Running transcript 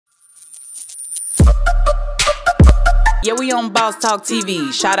Yeah, we on Boss Talk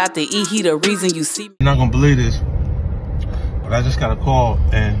TV. Shout out to E. He the reason you see me. You're not gonna believe this, but I just got a call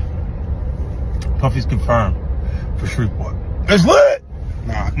and Puffy's confirmed for Shreveport. It's lit!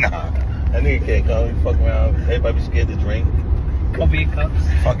 Nah. That nigga can't come. You fuck around. Everybody be scared to drink. Coffee and cups.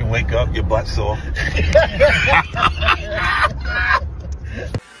 Fucking wake up, your butt sore.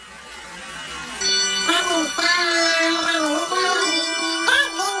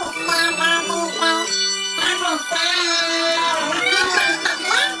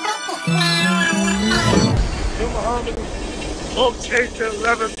 Okay, to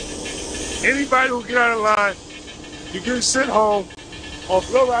 11. Anybody who get out of line, you can sit home or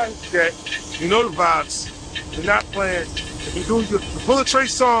blow out his jet. You know the vibes. You're not playing. If you do, you pull the Trey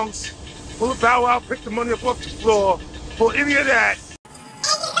songs, pull the Bow Wow, pick the money up off the floor, pull any of that.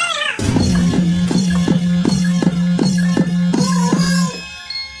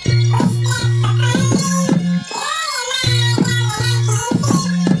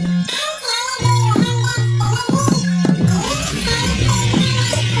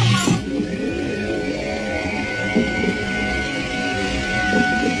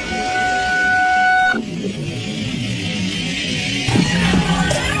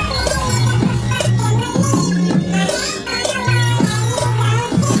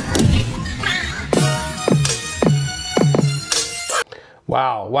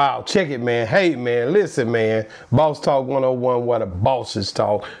 Wow, check it, man. Hey, man, listen, man. Boss Talk 101, where the bosses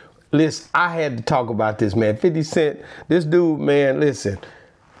talk. Listen, I had to talk about this, man. 50 Cent, this dude, man, listen,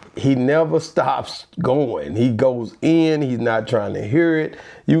 he never stops going. He goes in, he's not trying to hear it.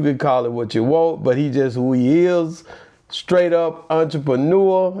 You can call it what you want, but he just who he is. Straight up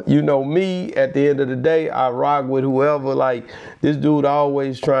entrepreneur. You know me, at the end of the day, I rock with whoever. Like, this dude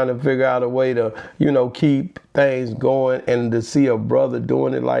always trying to figure out a way to, you know, keep things going, and to see a brother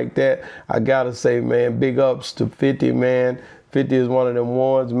doing it like that, I gotta say, man, big ups to 50, man. 50 is one of them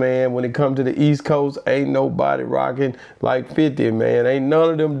ones, man. When it comes to the East Coast, ain't nobody rocking like 50, man. Ain't none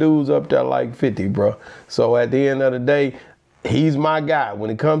of them dudes up there like 50, bro. So at the end of the day, he's my guy.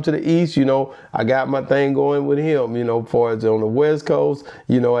 When it comes to the East, you know, I got my thing going with him, you know, far as on the West Coast,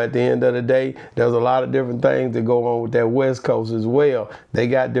 you know, at the end of the day, there's a lot of different things that go on with that West Coast as well. They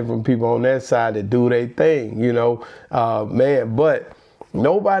got different people on that side that do their thing, you know, man, but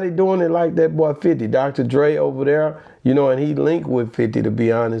nobody doing it like that boy 50. Dr. Dre over there, you know, and he linked with 50, to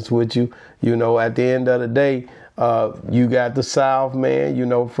be honest with you. You know, at the end of the day, you got the South, man, you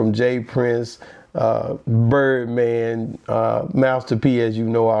know, from Jay Prince, Birdman, Master P, as you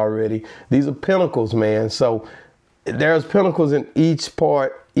know already. These are pinnacles, man. So there's pinnacles in each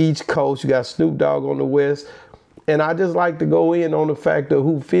part, each coast. You got Snoop Dogg on the West. And I just like to go in on the fact of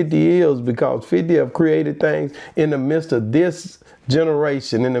who 50 is, because 50 have created things in the midst of this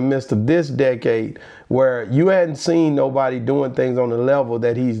generation, in the midst of this decade, where you hadn't seen nobody doing things on the level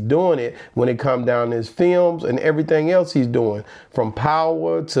that he's doing it when it comes down to his films and everything else he's doing, from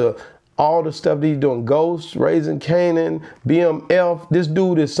Power to all the stuff that he's doing, Ghost, Raising Kanan, BMF. This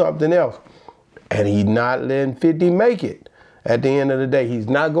dude is something else. And he's not letting 50 make it. At the end of the day, he's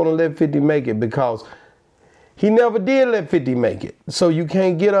not going to let 50 make it, because he never did let 50 make it. So you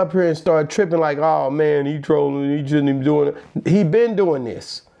can't get up here and start tripping like, oh man, he trolling, he shouldn't even doing it. He been doing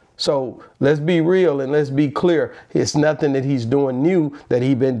this. So let's be real and let's be clear. It's nothing that he's doing new that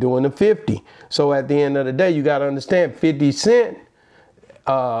he been doing to 50. So at the end of the day, you got to understand 50 Cent,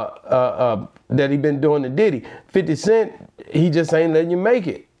 that he been doing to Diddy. 50 Cent, he just ain't letting you make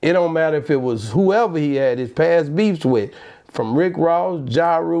it. It don't matter if it was whoever he had his past beefs with, from Rick Ross,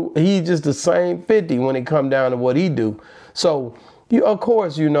 Ja Rule, he's just the same 50 when it come down to what he do. So, of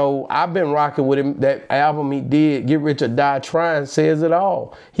course, you know, I've been rocking with him. That album he did, Get Rich or Die Trying, says it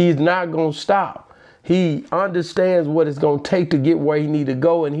all. He's not gonna stop. He understands what it's going to take to get where he need to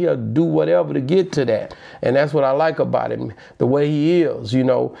go, and he'll do whatever to get to that. And that's what I like about him, the way he is. You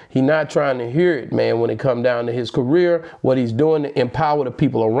know, he not trying to hear it, man, when it come down to his career, what he's doing to empower the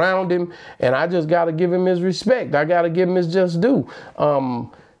people around him. And I just got to give him his respect. I got to give him his just due.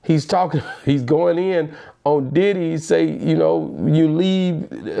 He's talking, he's going in on Diddy. He say, you know, you leave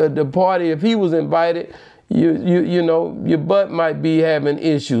the party. If he was invited, you know, your butt might be having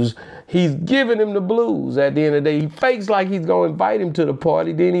issues. He's giving him the blues at the end of the day. He fakes like he's going to invite him to the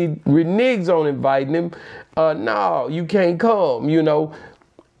party. Then he reneges on inviting him. No, you can't come, you know.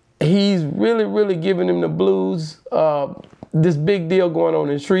 He's really, really giving him the blues. This big deal going on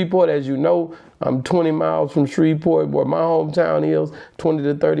in Shreveport. As you know, I'm 20 miles from Shreveport, where my hometown is, 20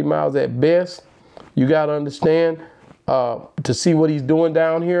 to 30 miles at best. You got to understand, to see what he's doing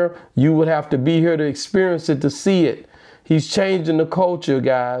down here, you would have to be here to experience it, to see it. He's changing the culture,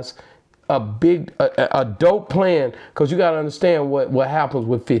 guys. a dope plan, because you got to understand what happens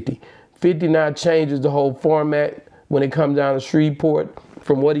with 50. 50 now changes the whole format when it comes down to Shreveport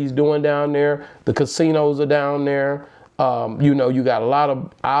from what he's doing down there. The casinos are down there. You know, you got a lot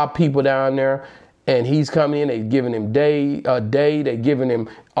of our people down there, and he's coming in. They're giving him a day. They're giving him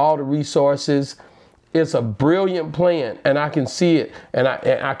all the resources. It's a brilliant plan, and I can see it, and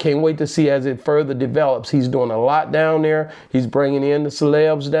I can't wait to see as it further develops. He's doing a lot down there. He's bringing in the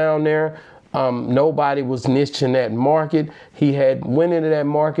celebs down there. Nobody was niching that market. He went into that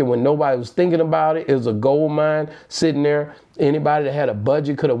market when nobody was thinking about it. It was a gold mine sitting there. Anybody that had a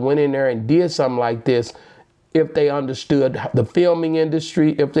budget could have went in there and did something like this if they understood the filming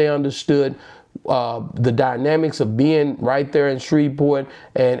industry, if they understood the dynamics of being right there in Shreveport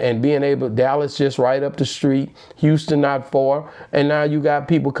and being able, Dallas just right up the street, Houston not far, and now you got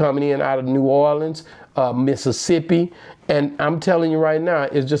people coming in out of New Orleans, Mississippi, and I'm telling you right now,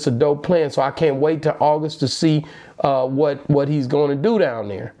 it's just a dope plan. So I can't wait till August to see what he's going to do down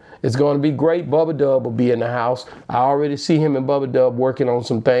there. It's going to be great. Bubba Dub will be in the house. I already see him and Bubba Dub working on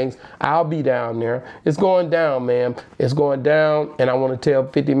some things. I'll be down there. It's going down, man. It's going down. And I want to tell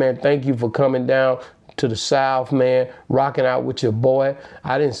 50, man, thank you for coming down to the South, man, rocking out with your boy.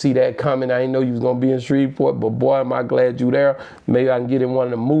 I didn't see that coming. I didn't know you was going to be in Shreveport, but boy, am I glad you there. Maybe I can get in one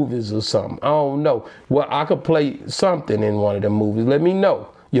of the movies or something. I don't know. Well, I could play something in one of the movies. Let me know.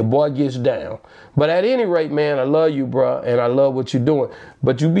 Your boy gets down. But at any rate, man, I love you, bro, and I love what you're doing.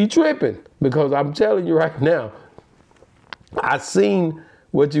 But you be tripping, because I'm telling you right now, I seen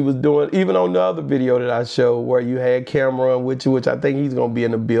what you was doing, even on the other video that I showed where you had Cameron with you, which I think he's going to be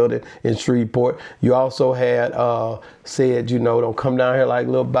in the building in Shreveport. You also had said, you know, don't come down here like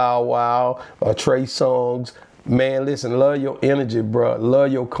Lil Bow Wow or Trey Songz. Man, listen, love your energy, bro.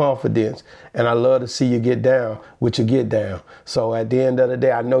 Love your confidence. And I love to see you get down, which you get down. So at the end of the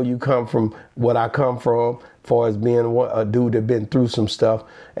day, I know you come from what I come from, as far as being a dude that been through some stuff.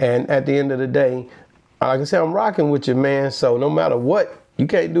 And at the end of the day, like I said, I'm rocking with you, man. So no matter what, you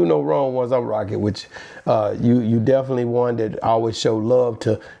can't do no wrong once I'm rocking with you. You definitely one that always show love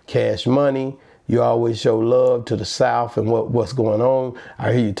to Cash Money. You always show love to the South and what's going on.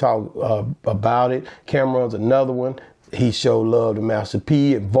 I hear you talk about it. Cameron's another one. He showed love to Master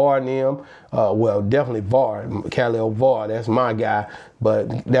P and Var and them. Well, definitely Var, Khalil Var, that's my guy.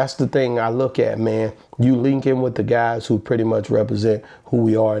 But that's the thing I look at, man. You link in with the guys who pretty much represent who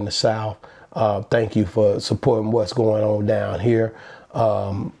we are in the South. Thank you for supporting what's going on down here.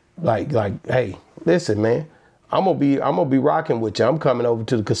 Hey, listen, man. I'm gonna be rocking with you. I'm coming over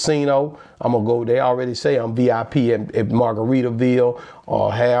to the casino. I'm gonna go. They already say I'm VIP at Margaritaville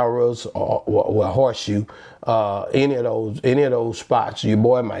or Harrah's or Horseshoe. Any of those spots your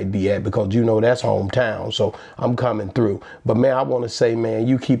boy might be at, because you know that's hometown. So I'm coming through. But man, I want to say, man,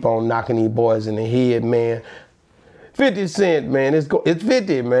 you keep on knocking these boys in the head, man. 50 Cent, man, it's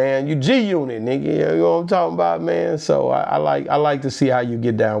 50, man. You G-Unit, nigga. You know what I'm talking about, man? So I like to see how you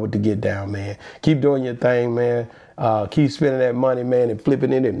get down with the get down, man. Keep doing your thing, man. Keep spending that money, man, and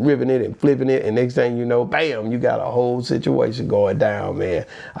flipping it and ripping it and flipping it. And next thing you know, bam, you got a whole situation going down, man.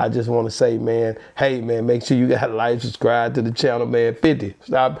 I just want to say, man, hey, man, make sure you got like, subscribe to the channel, man. 50,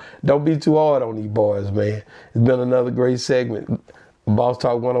 stop. Don't be too hard on these boys, man. It's been another great segment. Boss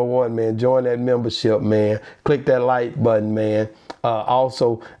Talk 101, man. Join that membership, man. Click that like button, man.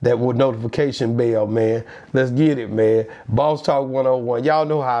 Also, that notification bell, man. Let's get it, man. Boss Talk 101. Y'all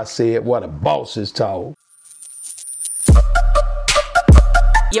know how I say it. What a boss is told.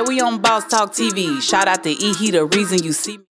 Yeah, we on Boss Talk TV. Shout out to E. He the reason you see me.